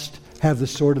 you must have the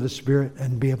sword of the Spirit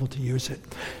and be able to use it.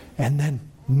 And then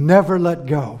never let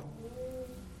go.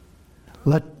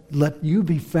 Let you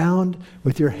be found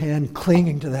with your hand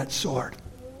clinging to that sword.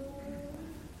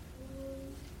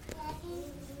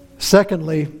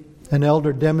 Secondly, an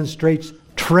elder demonstrates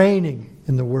training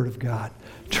in the Word of God.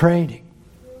 Training.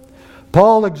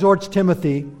 Paul exhorts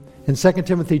Timothy in 2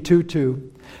 Timothy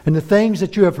 2:2, and the things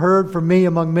that you have heard from me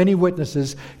among many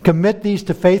witnesses, commit these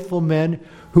to faithful men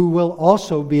who will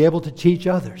also be able to teach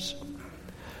others.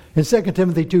 In 2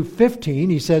 Timothy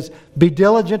 2:15, he says, be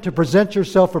diligent to present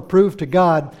yourself approved to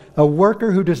God, a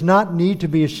worker who does not need to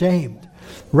be ashamed,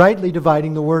 rightly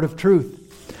dividing the word of truth.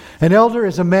 An elder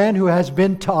is a man who has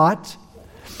been taught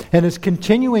and is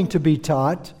continuing to be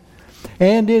taught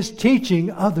and is teaching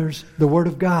others the Word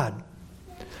of God.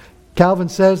 Calvin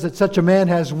says that such a man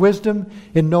has wisdom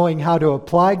in knowing how to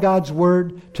apply God's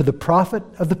Word to the profit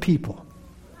of the people.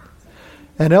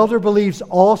 An elder believes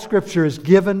all Scripture is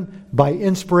given by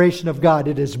inspiration of God.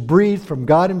 It is breathed from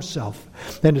God Himself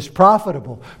and is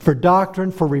profitable for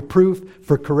doctrine, for reproof,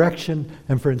 for correction,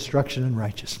 and for instruction in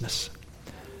righteousness.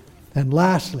 And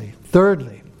lastly,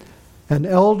 thirdly, An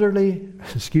elder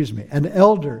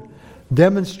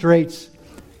demonstrates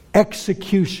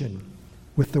execution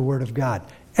with the Word of God.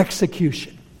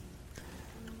 Execution.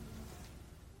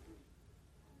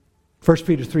 1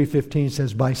 Peter 3:15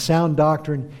 says, by sound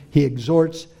doctrine he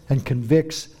exhorts and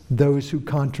convicts those who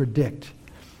contradict.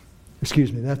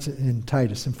 That's in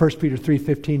Titus. In 1 Peter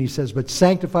 3:15 he says, but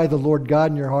sanctify the Lord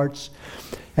God in your hearts,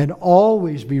 and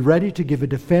always be ready to give a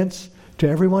defense to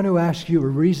everyone who asks you a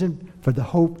reason for the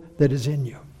hope that is in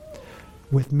you,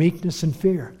 with meekness and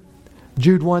fear.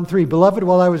 Jude 1:3, beloved,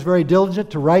 while I was very diligent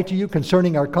to write to you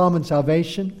concerning our common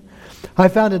salvation, I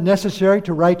found it necessary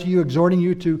to write to you, exhorting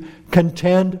you to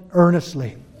contend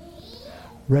earnestly.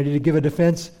 Ready to give a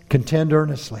defense? Contend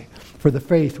earnestly for the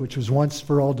faith which was once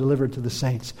for all delivered to the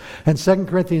saints. And 2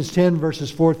 Corinthians 10,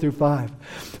 verses 4 through 5.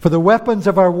 For the weapons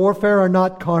of our warfare are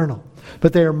not carnal,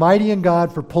 but they are mighty in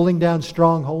God for pulling down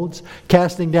strongholds,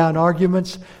 casting down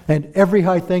arguments, and every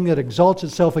high thing that exalts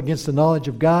itself against the knowledge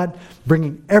of God,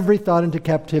 bringing every thought into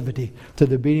captivity to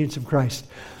the obedience of Christ.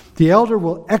 The elder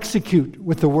will execute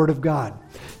with the Word of God.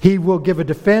 He will give a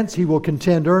defense. He will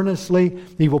contend earnestly.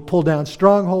 He will pull down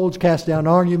strongholds, cast down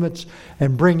arguments,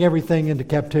 and bring everything into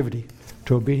captivity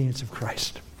to obedience of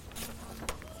Christ.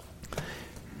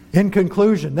 In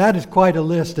conclusion, that is quite a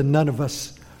list, and none of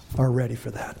us are ready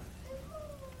for that.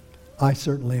 I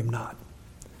certainly am not.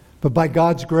 But by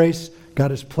God's grace, God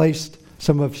has placed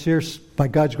some of you, by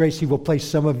God's grace, He will place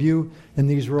some of you in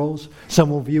these roles.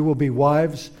 Some of you will be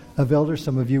wives of elders.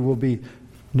 Some of you will be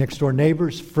next door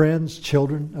neighbors, friends,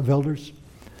 children of elders.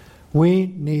 We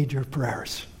need your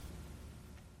prayers.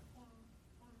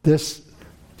 This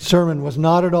sermon was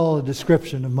not at all a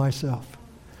description of myself.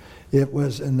 It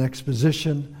was an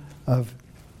exposition of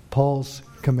Paul's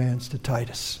commands to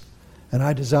Titus. And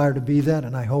I desire to be that,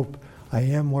 and I hope I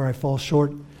am. Where I fall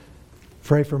short,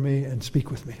 pray for me and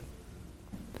speak with me.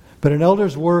 But an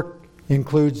elder's work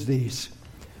includes these.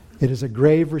 It is a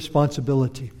grave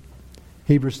responsibility.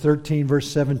 Hebrews 13, verse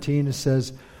 17, it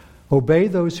says, obey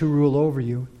those who rule over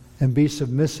you and be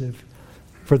submissive,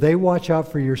 for they watch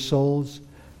out for your souls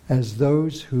as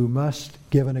those who must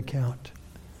give an account.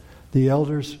 The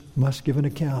elders must give an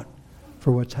account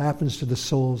for what happens to the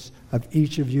souls of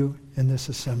each of you in this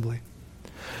assembly.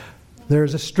 There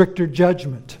is a stricter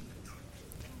judgment.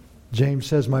 James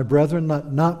says, my brethren,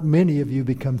 not many of you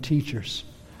become teachers,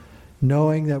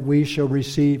 knowing that we shall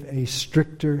receive a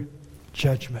stricter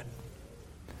judgment.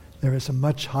 There is a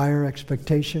much higher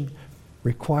expectation,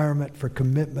 requirement for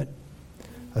commitment,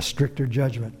 a stricter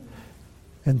judgment.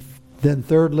 And then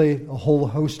thirdly, a whole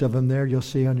host of them there you'll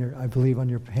see on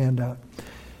your handout.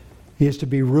 He is to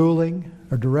be ruling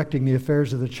or directing the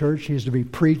affairs of the church. He is to be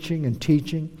preaching and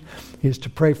teaching. He is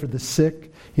to pray for the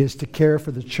sick. He is to care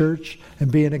for the church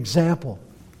and be an example.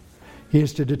 He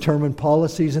is to determine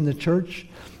policies in the church,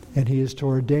 and he is to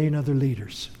ordain other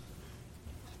leaders.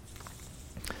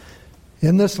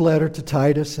 In this letter to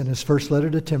Titus and his first letter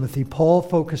to Timothy, Paul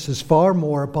focuses far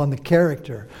more upon the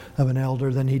character of an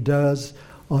elder than he does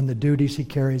on the duties he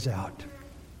carries out.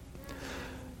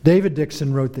 David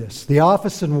Dixon wrote this, the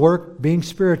office and work being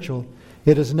spiritual,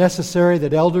 it is necessary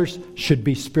that elders should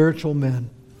be spiritual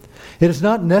men. It is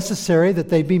not necessary that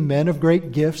they be men of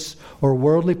great gifts or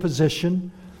worldly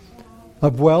position,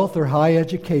 of wealth or high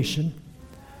education,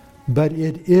 but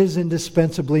it is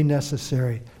indispensably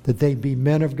necessary that they be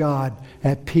men of God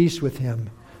at peace with Him,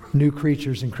 new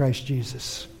creatures in Christ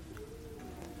Jesus.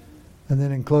 And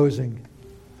then in closing,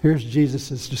 here's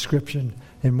Jesus' description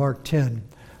in Mark 10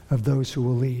 of those who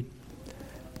will lead.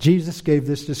 Jesus gave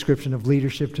this description of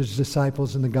leadership to His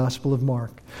disciples in the Gospel of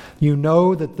Mark. You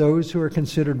know that those who are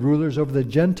considered rulers over the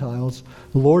Gentiles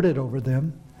lord it over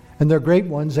them, and their great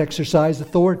ones exercise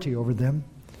authority over them.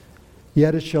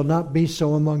 Yet it shall not be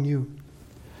so among you.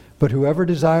 But whoever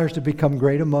desires to become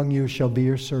great among you shall be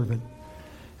your servant.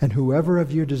 And whoever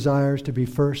of you desires to be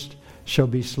first shall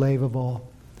be slave of all.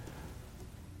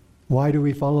 Why do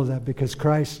we follow that? Because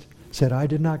Christ said, I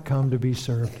did not come to be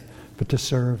served, but to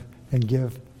serve and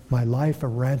give my life a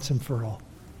ransom for all.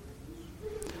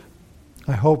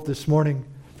 I hope this morning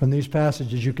from these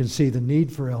passages you can see the need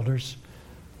for elders,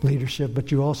 leadership,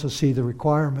 but you also see the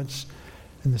requirements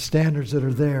and the standards that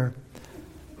are there.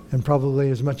 And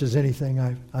probably as much as anything,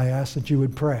 I ask that you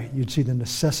would pray. You'd see the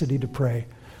necessity to pray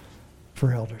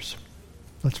for elders.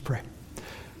 Let's pray.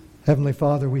 Heavenly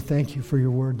Father, we thank you for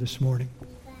your word this morning.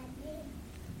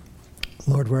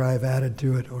 Lord, where I have added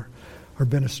to it or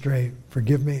been astray,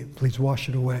 forgive me. Please wash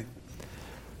it away.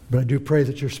 But I do pray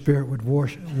that your Spirit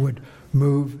would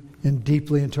move in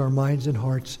deeply into our minds and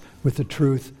hearts with the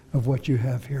truth of what you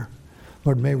have here.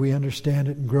 Lord, may we understand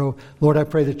it and grow. Lord, I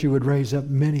pray that you would raise up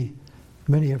many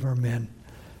many of our men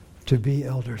to be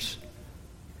elders,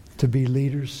 to be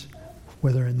leaders,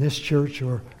 whether in this church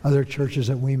or other churches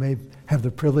that we may have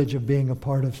the privilege of being a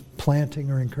part of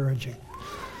planting or encouraging.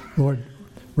 Lord,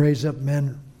 raise up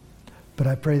men, but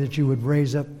I pray that you would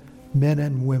raise up men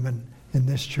and women in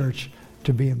this church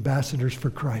to be ambassadors for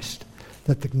Christ,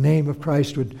 that the name of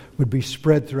Christ would be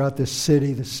spread throughout this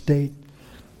city, the state,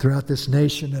 throughout this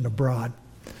nation and abroad.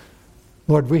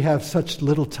 Lord, we have such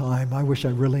little time. I wish I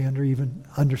really even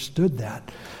understood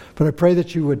that. But I pray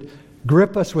that you would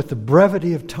grip us with the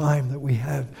brevity of time that we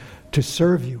have to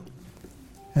serve you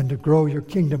and to grow your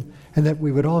kingdom, and that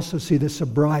we would also see the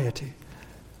sobriety,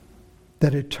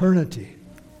 that eternity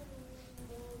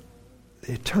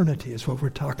is what we're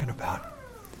talking about.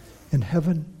 In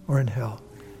heaven or in hell.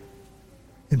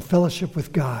 In fellowship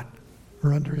with God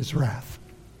or under his wrath.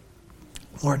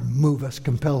 Lord, move us,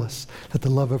 compel us, that the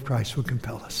love of Christ would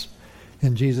compel us.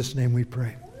 In Jesus' name we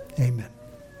pray. Amen.